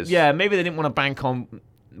he is. Yeah, maybe they didn't want to bank on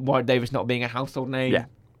Warwick Davis not being a household name. Yeah.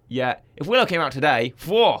 Yeah. If Willow came out today,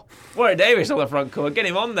 Warwick Davis on the front cover, get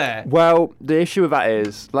him on there. Well, the issue with that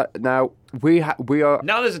is, now, we are...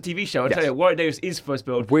 Now there's a TV show, I'll tell you, Warwick Davis is first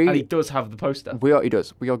billed, and he does have the poster. He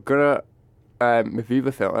does. We are going to review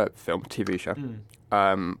the TV show.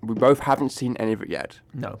 We both haven't seen any of it yet.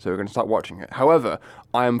 No. So we're going to start watching it. However,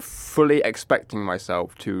 I am fully expecting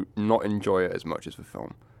myself to not enjoy it as much as the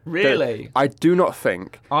film. Really? I do not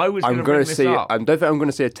think I'm going to see. I don't think I'm going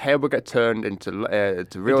to see a table get turned into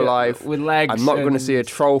real life with legs. I'm not going to see a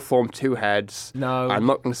troll form two heads. No. I'm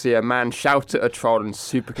not going to see a man shout at a troll and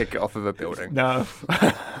super kick it off of a building. No.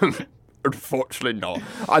 Unfortunately not.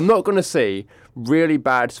 I'm not going to see really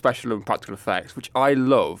bad special and practical effects, which I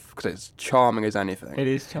love because it's charming as anything. It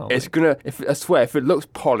is charming. It's gonna. I swear, if it looks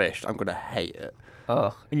polished, I'm gonna hate it.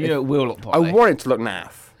 Oh, and you know it will look polished. I want it to look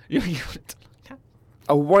naff.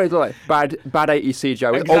 I want it to look like bad 80s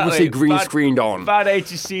CGI, with obviously green screened on. Bad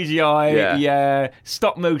 80s CGI, yeah.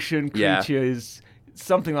 Stop motion creatures,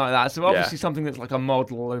 something like that. So obviously something that's like a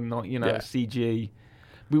model and not CG.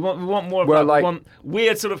 We want more of that. We want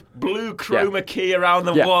weird sort of blue chroma key around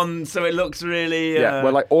the wand, so it looks really...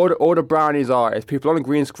 well, like all the brownies are is people on a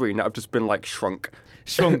green screen that have just been like shrunk.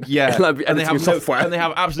 Yeah. and they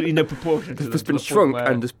have absolutely no proportion to them. It's been shrunk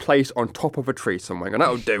and just placed on top of a tree somewhere, and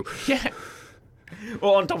that'll do. Yeah.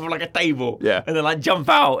 Or on top of like a table. Yeah. And then like jump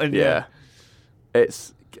out. And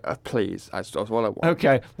It's... please, that's all I want.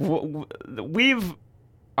 Okay.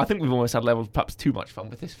 I think we've almost had levels perhaps too much fun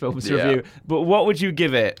with this film's review. But what would you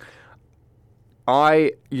give it?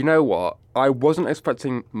 You know what? I wasn't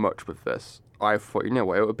expecting much with this. I thought, you know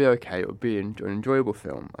what, it would be okay. It would be an enjoyable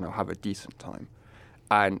film, and I'll have a decent time.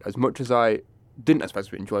 And as much as I didn't expect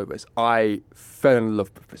to enjoy this, I fell in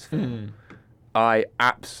love with this film. I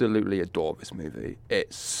absolutely adore this movie.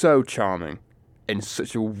 It's so charming in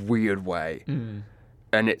such a weird way.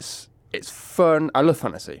 And it's fun. I love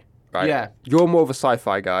fantasy. Right? Yeah. You're more of a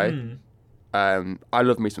sci-fi guy. I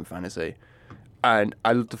love me some fantasy. And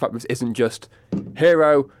I love the fact this isn't just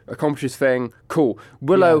hero, accomplishes thing, cool.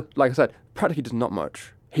 Willow, like I said, practically does not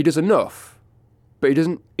much. He does enough, but he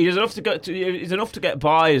doesn't... He does enough to get he's enough to get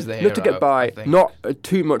by as the hero. Enough to get by, not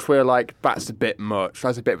too much where like, that's a bit much.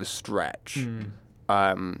 That's a bit of a stretch.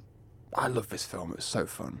 I love this film. It was so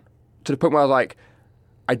fun. To the point where I was like,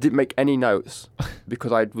 I didn't make any notes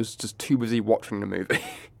because I was just too busy watching the movie.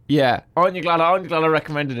 Yeah, aren't you glad I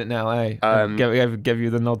recommended it now, eh? Give you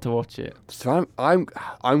the nod to watch it. So I'm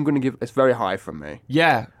going to give... It's very high from me.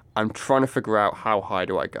 Yeah. I'm trying to figure out how high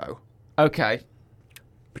do I go. Okay.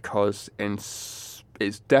 Because it's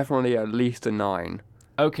definitely at least a 9.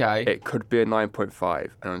 Okay. It could be a 9.5,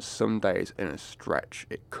 and on some days, in a stretch,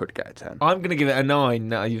 it could get a 10. I'm going to give it a 9.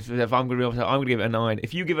 Now, if I'm going to be honest, I'm going to give it a 9.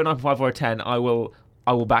 If you give it a 9.5 or a 10, I will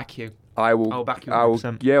back you. I will back you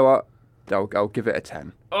 100%. Yeah, what? I'll give it a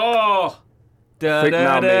 10. Oh!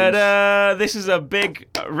 This is a big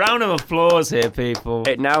round of applause here, people.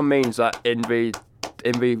 It now means that in the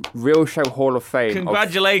Real Show Hall of Fame...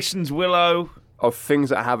 Congratulations, Willow. Of things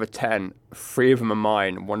that have a 10, 3 of them are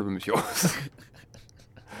mine, and 1 of them is yours.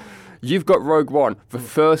 You've got Rogue One, the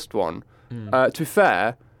first one. To be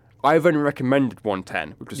fair, I've only recommended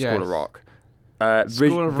 110, which is School of Rock.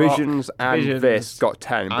 Visions and this got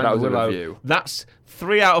 10, but that was Willow. a review. That's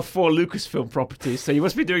 3 out of 4 Lucasfilm properties, so you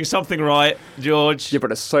must be doing something right, George. Yeah, but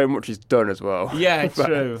there's so much he's done as well. Yeah, it's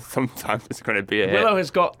true. Sometimes it's going to be a hit. Willow has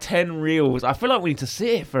got 10 reels. I feel like we need to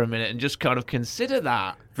sit it for a minute and just kind of consider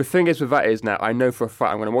that. The thing is with that is now, I know for a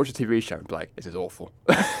fact I'm going to watch a TV show and be like, this is awful.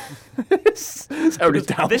 This is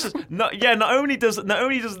not only does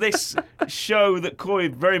this show that Corey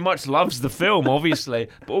very much loves the film, obviously,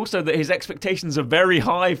 but also that his expectations are very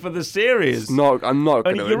high for the series. I'm not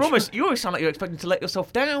going to. You always sound like you're expecting to let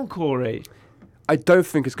yourself down, Corey. I don't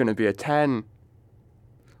think it's going to be a 10.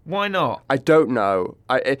 Why not? I don't know.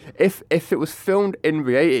 If it was filmed in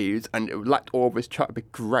the 80s and it lacked all of its charm, it'd be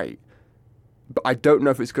great. But I don't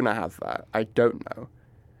know if it's going to have that. I don't know.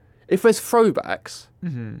 If there's throwbacks,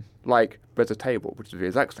 like there's a table, which is the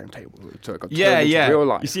exact same table, so it got turned into real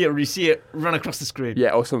life. You see it run across the screen.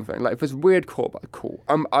 Yeah, or something. Like if there's weird callback, cool.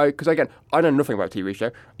 Because again, I know nothing about a TV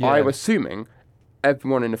show. Yeah. I'm assuming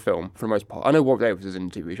everyone in the film, for the most part. I know Warwick Davis is in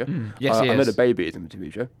the TV show. Yes, he is. I know the baby is in the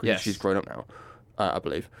TV show, because she's grown up now, I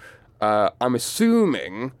believe. I'm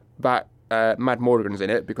assuming that Mad Morgan's in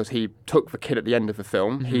it because he took the kid at the end of the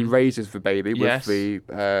film. He raises the baby with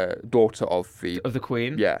the daughter of the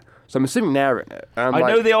Queen. Yeah. So I'm assuming they're in it. I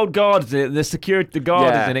know the old guard's in it. The security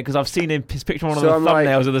guard is in it because I've seen his picture on one of the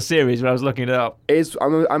thumbnails of the series when I was looking it up.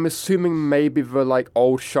 I'm assuming maybe the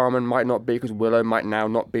old shaman might not be because Willow might now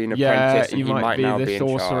not be an apprentice and he might now be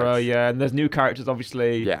in charge. Yeah, and there's new characters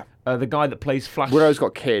obviously. Yeah. The guy that plays Flash. Willow's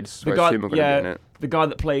got kids, so I assume we're going to be in it. The guy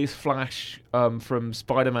that plays Flash from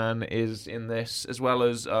Spider-Man is in this, as well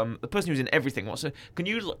as the person who's in everything.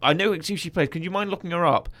 I know who she plays. Can you mind looking her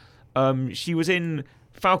up? She was in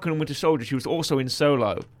Falcon and Winter Soldier. She was also in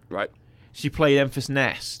Solo. Right. She played Emphas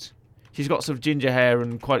Nest. She's got some ginger hair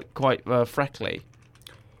and quite freckly.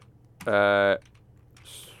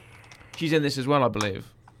 She's in this as well, I believe.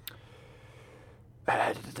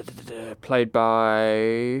 Who's she played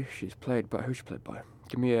by?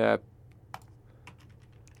 Give me a...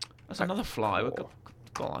 That's another fly. We've got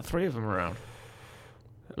like 3 of them around.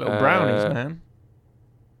 Little brownies, man.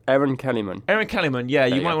 Erin Kellyman. Yeah.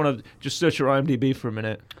 You might want to just search her IMDb for a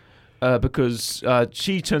minute. Because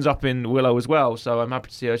she turns up in Willow as well, so I'm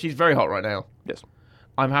happy to see her. She's very hot right now. Yes.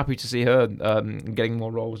 I'm happy to see her getting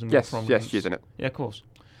more roles and more prominence. Yes, she's in it. Yeah, of course.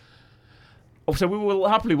 So we will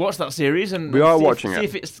happily watch that series and we are watching see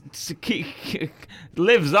if it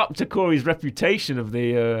lives up to Corey's reputation of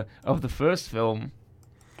the first film.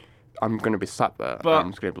 I'm going to be sat there. I'm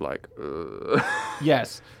just going to be like...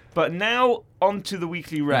 Yes. But now, on to the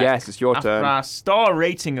Weekly Rec. Yes, it's your turn. After our star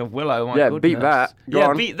rating of Willow. My goodness. Beat that. Go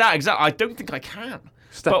on. Beat that. Exactly. I don't think I can.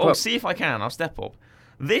 Step up. I'll see if I can. I'll step up.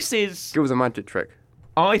 This is... Give us a magic trick.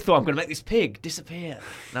 I thought I'm going to make this pig disappear.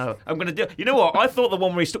 No, I'm going to do... You know what? I thought the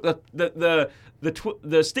one where he stuck the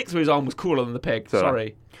stick through his arm was cooler than the pig.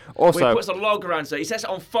 Sorry. Also... Where he puts a log around, so he sets it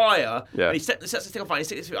on fire, and he sets the stick on fire, and he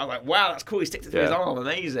sticks it through... I'm like, wow, that's cool. He sticks it through his arm.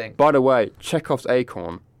 Amazing. By the way, Chekhov's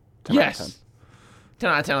acorn. 10 out of 10. 10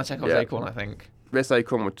 out of 10 on Chekhov's acorn, I think. This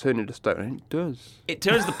acorn would turn into stone, and it does. It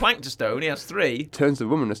turns the plank to stone. He has 3. Turns the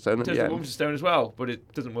woman to stone. Turns the woman to stone as well, but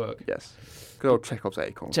it doesn't work. Yes. Good old Chekhov's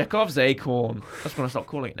acorn. Chekhov's acorn. That's what I stop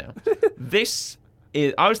calling it now. This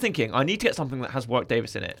is... I was thinking, I need to get something that has Warwick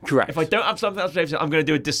Davis in it. Correct. If I don't have something that has Davis in it, I'm going to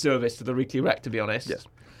do a disservice to the Weekly Rec, to be honest. Yes.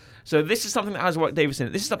 So this is something that has Warwick Davis in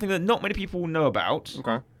it. This is something that not many people know about.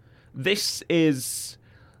 Okay. This is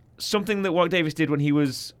something that Warwick Davis did when he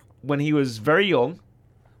was very young,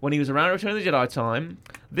 when he was around Return of the Jedi time.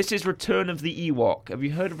 This is Return of the Ewok. Have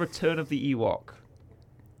you heard of Return of the Ewok?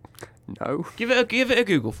 No. Give it a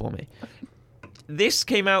Google for me. This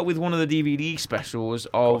came out with one of the DVD specials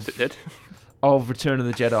of Return of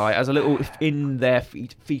the Jedi as a little in their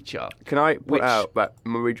feature. Can I point out that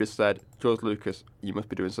Marie just said, George Lucas, you must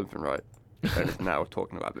be doing something right. And is now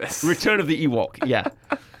talking about this. Return of the Ewok, yeah.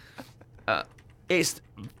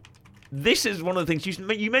 This is one of the things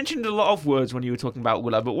you mentioned a lot of words when you were talking about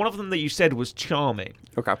Willow, but one of them that you said was charming.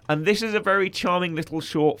 Okay. And this is a very charming little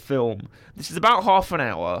short film. This is about half an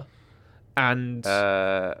hour, and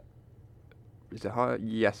is it higher?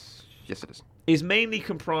 Yes, it is. Is mainly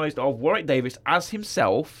comprised of Warwick Davis as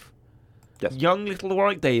himself, young little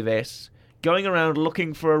Warwick Davis, going around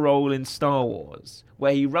looking for a role in Star Wars,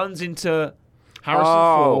 where he runs into Harrison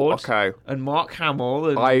Ford and Mark Hamill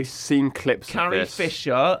and I've seen clips Carrie of this.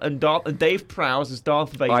 Fisher and Dave Prowse as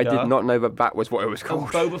Darth Vader. I did not know that was what it was called.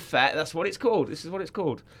 And Boba Fett, that's what it's called. This is what it's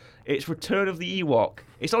called. It's Return of the Ewok.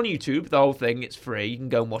 It's on YouTube, the whole thing. It's free. You can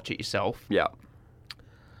go and watch it yourself. Yeah.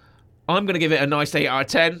 I'm going to give it a nice 8 out of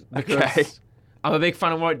 10 because I'm a big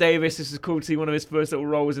fan of Warwick Davis. This is cool to see one of his first little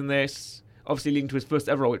roles in this. Obviously linked to his first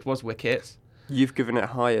ever role, which was Wicket. You've given it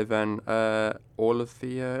higher than all of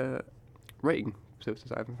the rating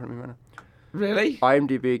services I have in front of me right now. Really?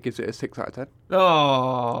 IMDb gives it a 6 out of 10.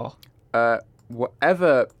 Oh.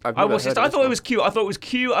 Whatever. I thought it was cute. I thought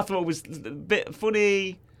it was a bit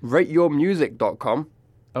funny. RateYourMusic.com.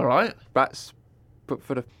 All right. But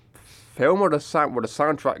for the film or the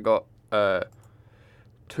soundtrack got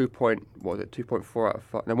 2.4 out of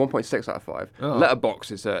 5. No, 1.6 out of 5. Oh.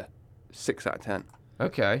 Letterboxd is a 6 out of 10.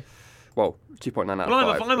 Okay. Well, 2.9 out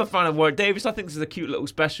of 5. I'm a fan of Warwick Davis. I think this is a cute little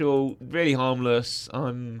special, really harmless.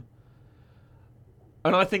 And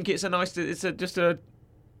I think it's just a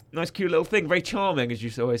nice, cute little thing. Very charming, as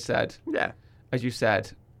you always said. Yeah. As you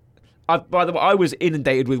said. By the way, I was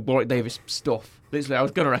inundated with Warwick Davis stuff. Literally, I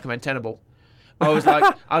was going to recommend Tenable. I was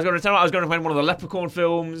going to recommend one of the Leprechaun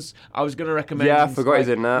films. I was going to recommend. Yeah, I forgot he's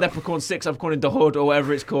in that. Leprechaun 6, Leprechaun in the Hood, or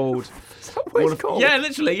whatever it's called. Is that what it's called? Yeah,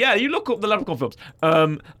 literally. Yeah, you look up the Leprechaun films.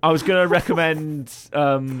 I was going to recommend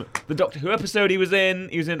the Doctor Who episode he was in.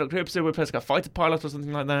 He was in a Doctor Who episode where he plays like a fighter pilot or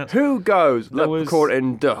something like that. Who goes Leprechaun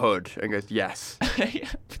in the Hood and goes, yes?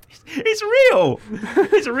 It's real.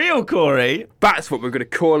 It's real, Corey. That's what we're going to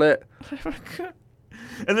call it.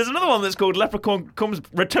 And there's another one that's called Leprechaun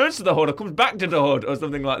returns to the Hood or comes back to the Hood or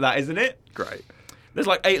something like that, isn't it? Great. There's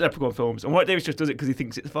like 8 Leprechaun films, and White Davis just does it because he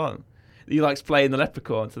thinks it's fun. He likes playing the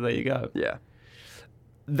Leprechaun, so there you go. Yeah.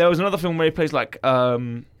 There was another film where he plays like a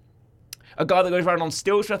guy that goes around on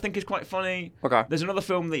stilts, which I think is quite funny. Okay. There's another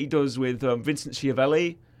film that he does with Vincent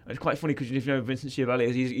Schiavelli. It's quite funny because if you know who Vincent Schiavelli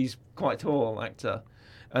is, he's quite tall actor.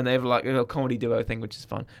 And they have like a little comedy duo thing, which is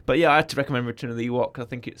fun. But yeah, I had to recommend Return of the Ewok. I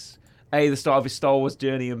think it's A, the start of his Star Wars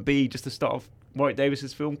journey, and B, just the start of Warwick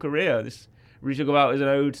Davis's film career. This really should go out as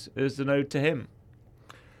an ode to him.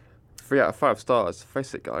 3 out of 5 stars.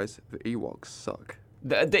 Face it, guys, the Ewoks suck.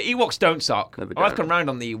 The Ewoks don't suck. No, I've come round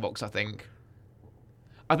on the Ewoks, I think.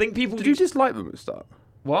 I think people... Did you dislike them at the start?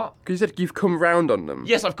 What? Because you said you've come round on them.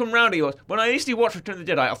 Yes, I've come round to Ewoks. When I initially watched Return of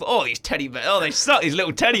the Jedi, I thought, oh, these teddy bears, oh, they suck, these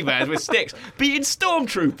little teddy bears with sticks beating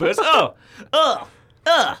stormtroopers.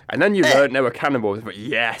 And then you learned they were cannibals, but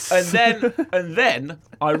yes. And then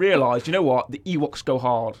I realised, you know what? The Ewoks go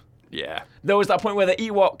hard. Yeah. There was that point where the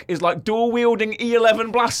Ewok is like dual-wielding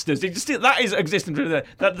E11 blasters. Did you see that is existing? There's an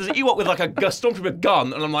Ewok with like a stormtrooper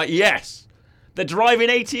gun, and I'm like, yes. They're driving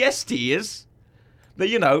ATSTs.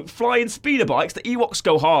 They're, flying speeder bikes. The Ewoks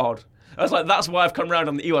go hard. I was like, that's why I've come round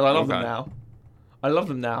on the Ewoks. I love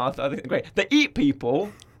them now. I think they're great. They eat people.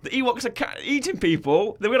 The Ewoks are eating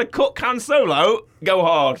people. They're going to cook Han Solo. Go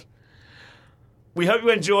hard. We hope you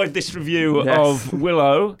enjoyed this review of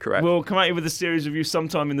Willow. Correct. We'll come at you with a series review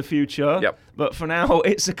sometime in the future. Yep. But for now,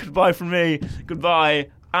 it's a goodbye from me. Goodbye.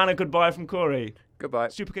 And a goodbye from Corey. Goodbye.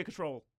 Super Kick Control.